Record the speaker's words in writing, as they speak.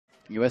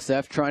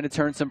USF trying to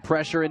turn some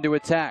pressure into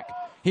attack.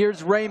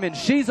 Here's Raymond.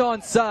 She's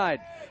onside.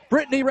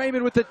 Brittany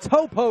Raymond with the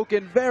toe poke,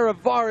 and Vera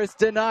Varis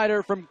denied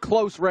her from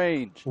close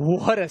range.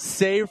 What a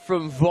save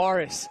from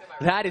Varis.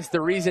 That is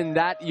the reason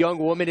that young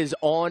woman is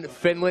on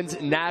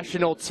Finland's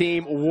national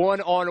team.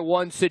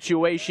 One-on-one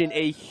situation,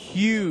 a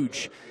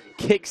huge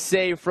kick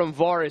save from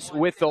Varis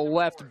with the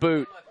left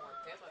boot.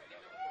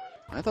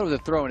 I thought it was a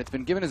throw, and it's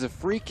been given as a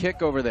free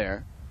kick over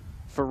there.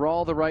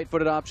 Farrell, the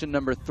right-footed option,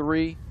 number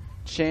 3.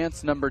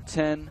 Chance, number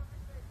 10.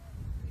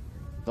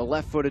 The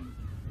left-footed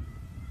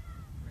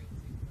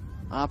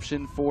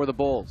option for the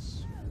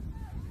Bulls.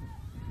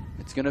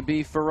 It's going to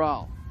be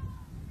Farrell.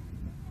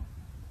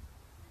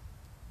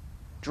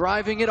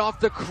 Driving it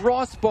off the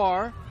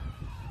crossbar.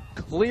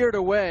 Cleared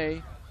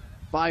away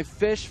by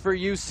Fish for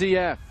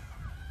UCF.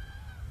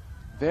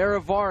 Vera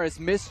Varis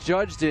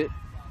misjudged it.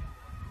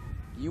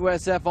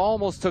 USF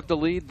almost took the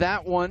lead.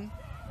 That one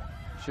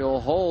she'll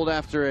hold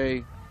after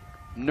a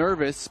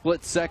nervous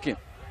split second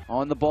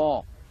on the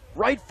ball.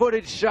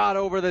 Right-footed shot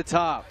over the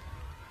top.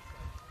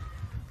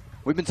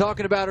 We've been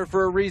talking about her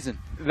for a reason.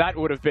 That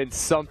would have been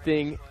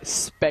something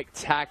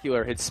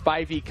spectacular. Had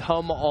Spivey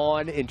come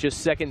on and just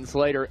seconds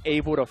later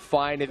able to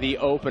find the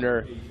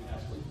opener.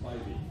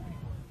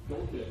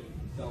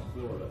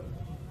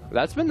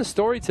 That's been the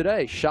story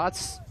today.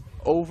 Shots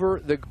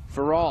over the...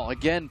 Farrell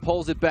again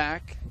pulls it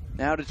back.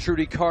 Now to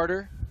Trudy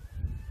Carter.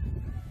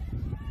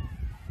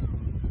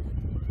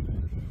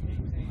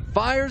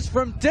 Fires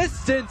from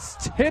distance,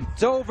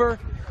 tipped over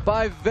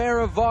by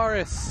Vera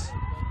Varis.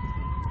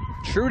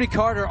 Trudy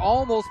Carter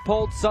almost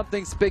pulled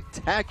something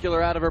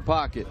spectacular out of her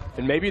pocket.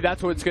 And maybe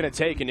that's what it's going to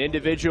take, an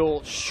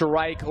individual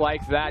strike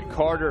like that.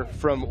 Carter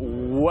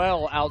from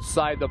well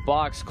outside the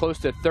box, close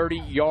to 30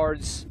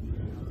 yards,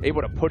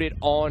 able to put it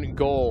on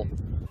goal.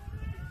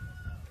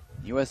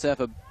 USF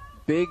a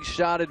big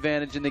shot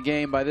advantage in the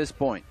game by this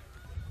point.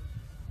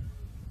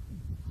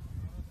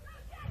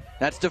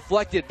 That's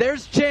deflected.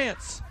 There's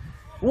Chance.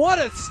 What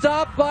a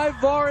stop by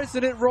Varis,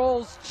 and it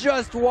rolls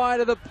just wide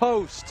of the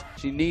post.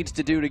 She needs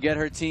to do to get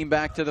her team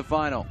back to the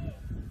final.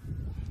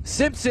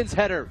 Simpson's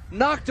header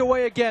knocked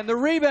away again. The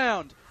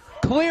rebound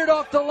cleared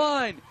off the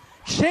line.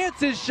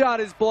 Chance's shot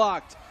is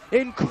blocked.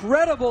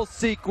 Incredible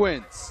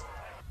sequence.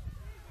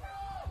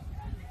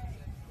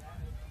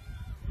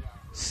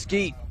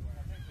 Skeete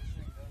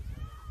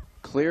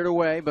cleared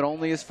away, but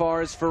only as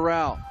far as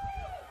Farrell.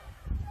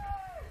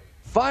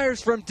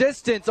 Fires from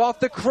distance off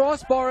the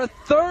crossbar a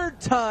third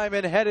time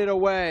and headed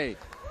away.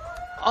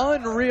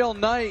 Unreal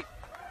night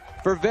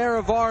for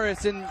Vera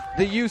Varis in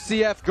the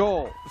UCF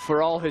goal.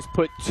 Farrell has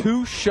put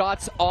 2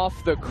 shots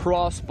off the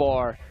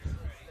crossbar.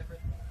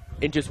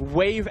 And just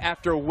wave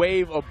after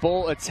wave of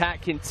Bull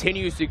attack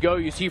continues to go.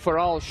 You see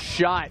Farrell's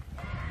shot.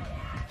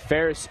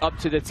 Ferris up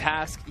to the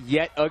task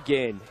yet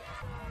again.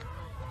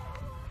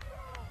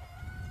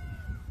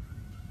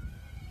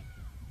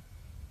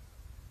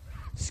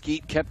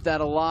 Skeete kept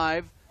that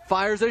alive,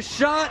 fires a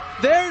shot.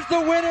 There's the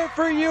winner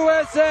for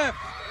USF.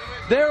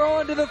 They're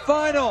on to the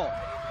final.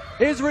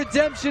 Is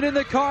redemption in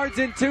the cards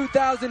in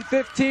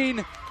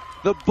 2015?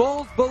 The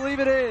Bulls believe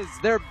it is.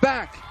 They're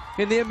back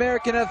in the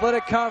American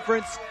Athletic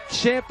Conference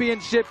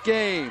championship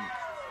game.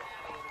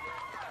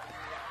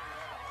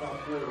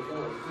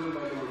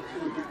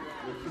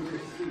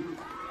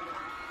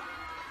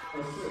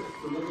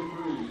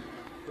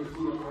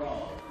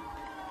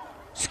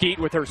 Skeete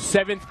with her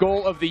 7th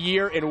goal of the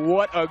year, and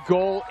what a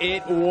goal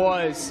it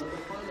was.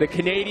 The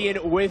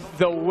Canadian with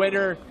the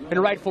winner,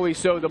 and rightfully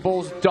so. The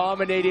Bulls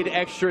dominated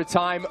extra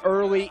time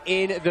early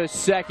in the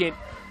second,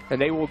 and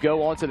they will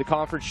go on to the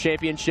conference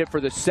championship for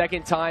the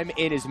 2nd time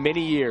in as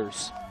many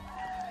years.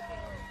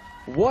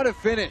 What a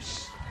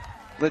finish.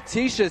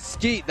 Leticia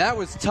Skeete, that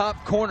was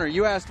top corner.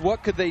 You asked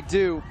what could they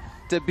do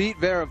to beat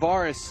Vera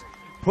Varis.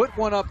 Put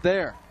one up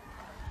there.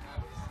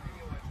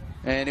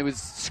 And it was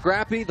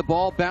scrappy, the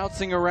ball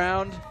bouncing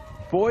around.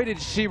 Boy,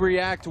 did she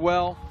react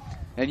well.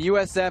 And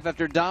USF,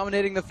 after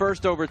dominating the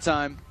first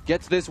overtime,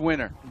 gets this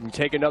winner.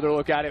 Take another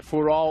look at it.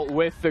 Farrell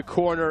with the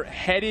corner,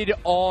 headed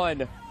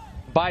on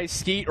by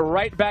Skeete.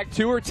 Right back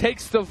to her,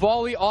 takes the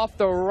volley off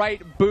the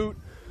right boot.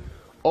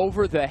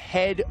 Over the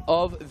head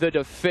of the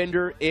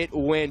defender it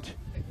went.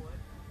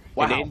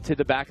 Wow. And into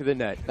the back of the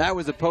net. That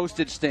was a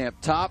postage stamp.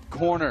 Top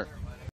corner.